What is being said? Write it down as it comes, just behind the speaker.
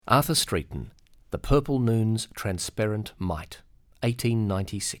Arthur Streeton, The Purple Noon's Transparent Might,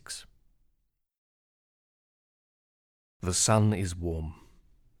 1896. The sun is warm.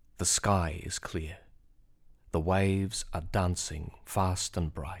 The sky is clear. The waves are dancing fast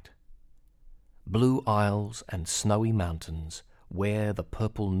and bright. Blue isles and snowy mountains wear the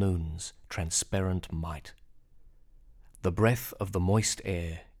purple noon's transparent might. The breath of the moist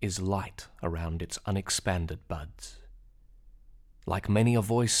air is light around its unexpanded buds. Like many a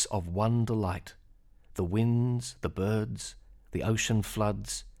voice of one delight, the winds, the birds, the ocean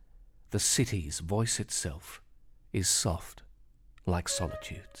floods, the city's voice itself is soft like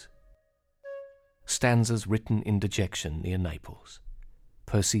solitude's. Stanzas written in dejection near Naples.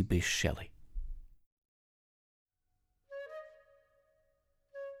 Percy Bysshe Shelley.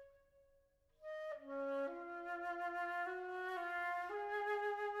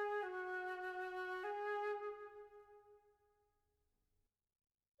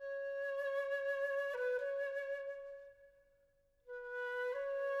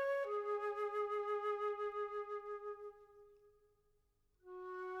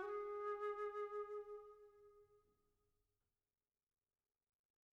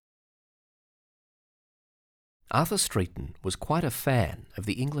 Arthur Streeton was quite a fan of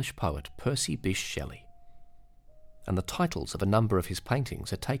the English poet Percy Bysshe Shelley, and the titles of a number of his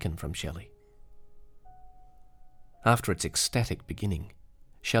paintings are taken from Shelley. After its ecstatic beginning,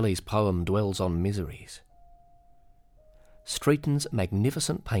 Shelley's poem dwells on miseries. Streeton's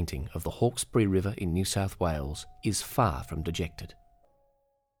magnificent painting of the Hawkesbury River in New South Wales is far from dejected.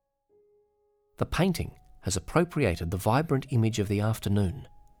 The painting has appropriated the vibrant image of the afternoon,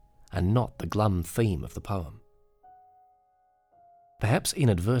 and not the glum theme of the poem. Perhaps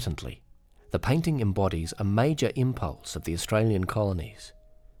inadvertently, the painting embodies a major impulse of the Australian colonies,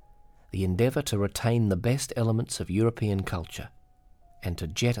 the endeavour to retain the best elements of European culture and to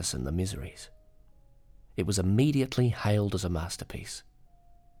jettison the miseries. It was immediately hailed as a masterpiece,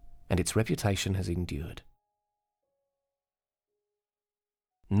 and its reputation has endured.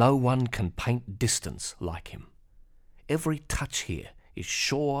 No one can paint distance like him. Every touch here is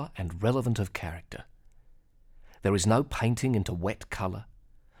sure and relevant of character. There is no painting into wet colour,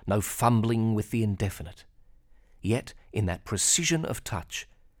 no fumbling with the indefinite. Yet, in that precision of touch,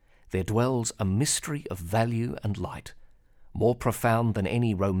 there dwells a mystery of value and light, more profound than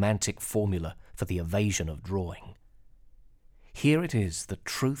any romantic formula for the evasion of drawing. Here it is that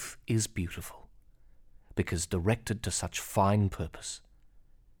truth is beautiful, because directed to such fine purpose.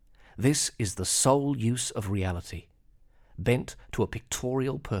 This is the sole use of reality, bent to a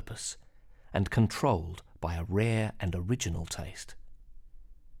pictorial purpose, and controlled by a rare and original taste.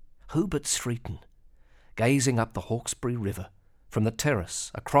 Who but Streeton, gazing up the Hawkesbury River from the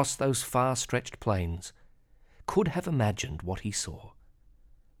terrace across those far-stretched plains, could have imagined what he saw?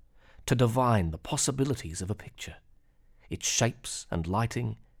 To divine the possibilities of a picture, its shapes and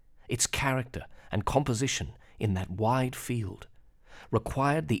lighting, its character and composition in that wide field,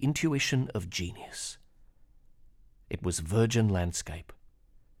 required the intuition of genius. It was virgin landscape,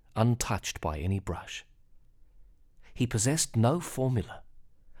 untouched by any brush. He possessed no formula,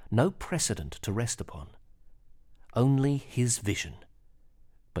 no precedent to rest upon, only his vision,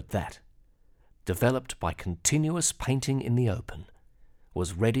 but that, developed by continuous painting in the open,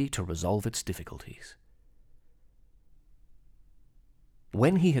 was ready to resolve its difficulties.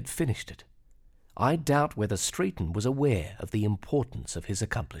 When he had finished it, I doubt whether Streeton was aware of the importance of his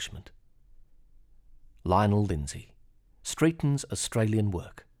accomplishment. Lionel Lindsay, Streeton's Australian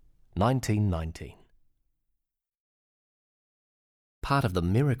Work, 1919. Part of the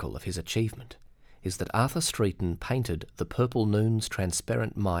miracle of his achievement is that Arthur Streeton painted The Purple Noon's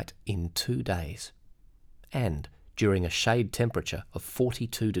Transparent Might in 2 days, and during a shade temperature of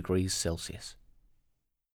 42 degrees Celsius.